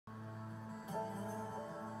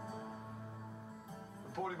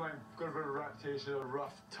Bowling Mine got a bit of a reputation, a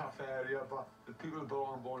rough, tough area, but the people that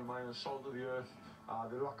belong in Bowling Mine are salt of the earth.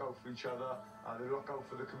 They look out for each other, they look out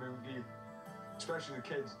for the community, especially the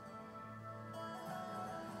kids.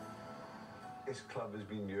 This club has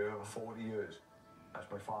been here for 40 years. That's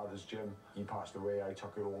my father's gym. He passed away, I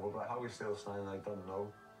took it over, but how we're still standing, I don't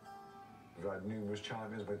know. We've had numerous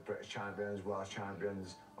champions, like British champions, Welsh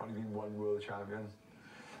champions, only been one world champion.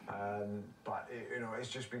 But it's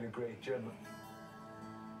just been a great gym.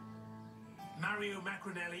 Enzo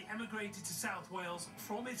Maccarinelli emigrated to South Wales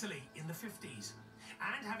from Italy in the 50s,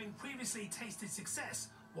 and having previously tasted success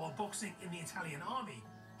while boxing in the Italian army,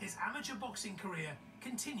 his amateur boxing career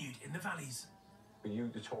continued in the valleys. For you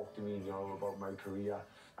to talk to me, about my career,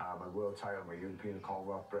 my world title, my European,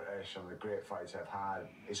 Commonwealth, British, and the great fights I've had,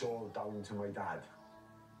 it's all down to my dad.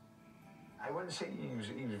 I wouldn't say he was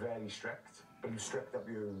very strict, but he was strict up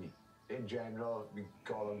here with me. In general, we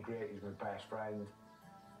got on great, he's my best friend.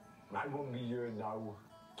 I wouldn't be here now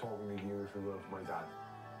talking to you if it weren't for my dad.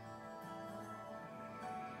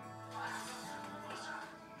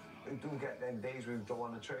 You do get them days where you don't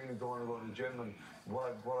want to train, you don't want to go to the gym, and what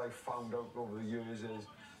I found out over the years is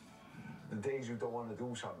the days you don't want to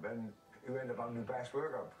do something, you end up having your best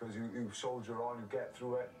workout because you soldier on, you get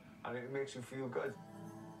through it, and it makes you feel good.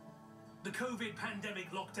 The COVID pandemic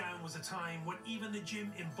lockdown was a time when even the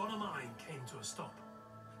gym in Mine came to a stop.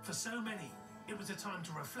 For so many, it was a time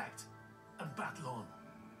to reflect and battle on.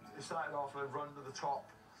 It started off and I run to the top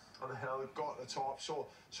of the hill, got to the top, so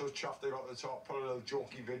chuffed I got to the top, put a little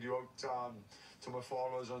jokey video out to my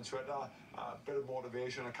followers on Twitter, a bit of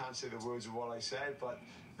motivation. I can't say the words of what I said, but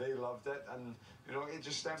they loved it, and it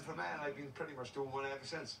just stemmed from there, and I've been pretty much doing one ever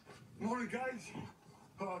since. Morning guys,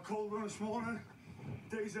 cold one this morning,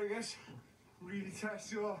 days I guess, really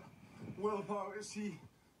test your willpower to see.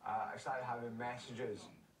 I started having messages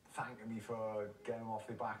thanking me for getting them off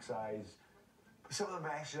their backsides. Some of the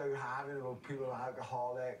messages I was having about people who are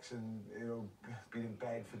alcoholics and being in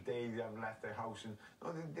bed for days, they haven't left their house, and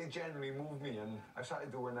they generally moved me, and I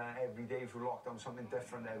started doing that every day through lockdown, something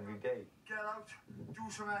different every day. Get out, do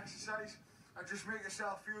some exercise, and just make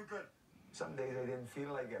yourself feel good. Some days I didn't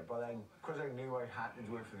feel like it, but then because I knew I had to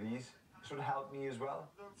do it for these, it sort of helped me as well.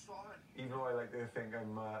 Don't stop it. Even though I like to think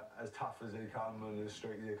I'm as tough as they come and as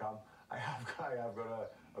straight as they come, I have got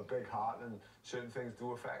a big heart, and certain things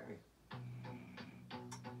do affect me.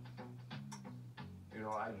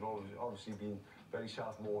 I've obviously been very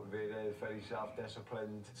self-motivated, very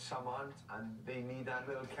self-disciplined. Some aren't, and they need that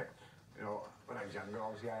little kick. When I was younger,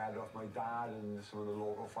 obviously I had it off my dad, and some of the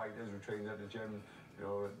local fighters who trained at the gym,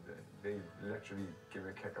 they literally give me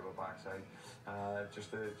a kick up the backside,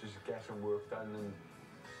 just to get some work done and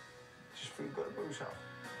just feel good about yourself.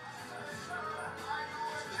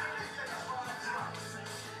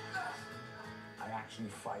 I actually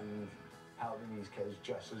find helping these kids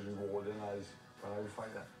just as rewarding as when I was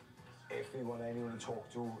fighting. If they want anyone to talk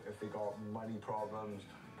to, if they got money problems,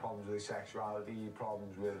 problems with sexuality,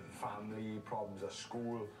 problems with family, problems at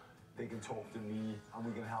school, they can talk to me and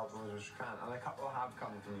we can help them as much as we can. And a couple have come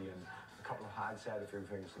to me, and a couple had said a few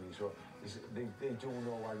things to me, so they do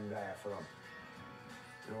know I'm there for them.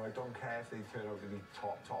 I don't care if they turn out to be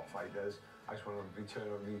top fighters. I just want them to turn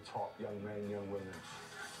out to be top young men, young women.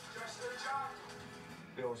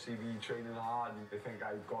 They all see me training hard and they think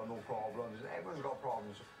I've got no problems. Everyone's got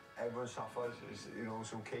problems. Everyone suffers.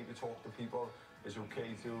 It's okay to talk to people. It's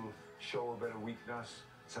okay to show a bit of weakness.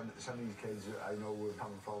 Some of these kids I know will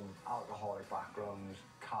come from alcoholic backgrounds,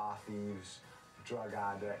 car thieves, drug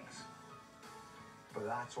addicts. But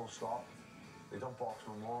that's all stopped. They don't box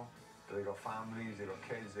no more. They got families, they got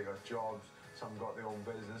kids, they got jobs. Some got their own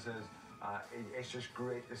businesses. It's just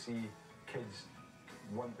great to see kids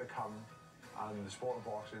want to come and the sport of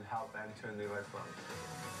boxing help them turn their life around.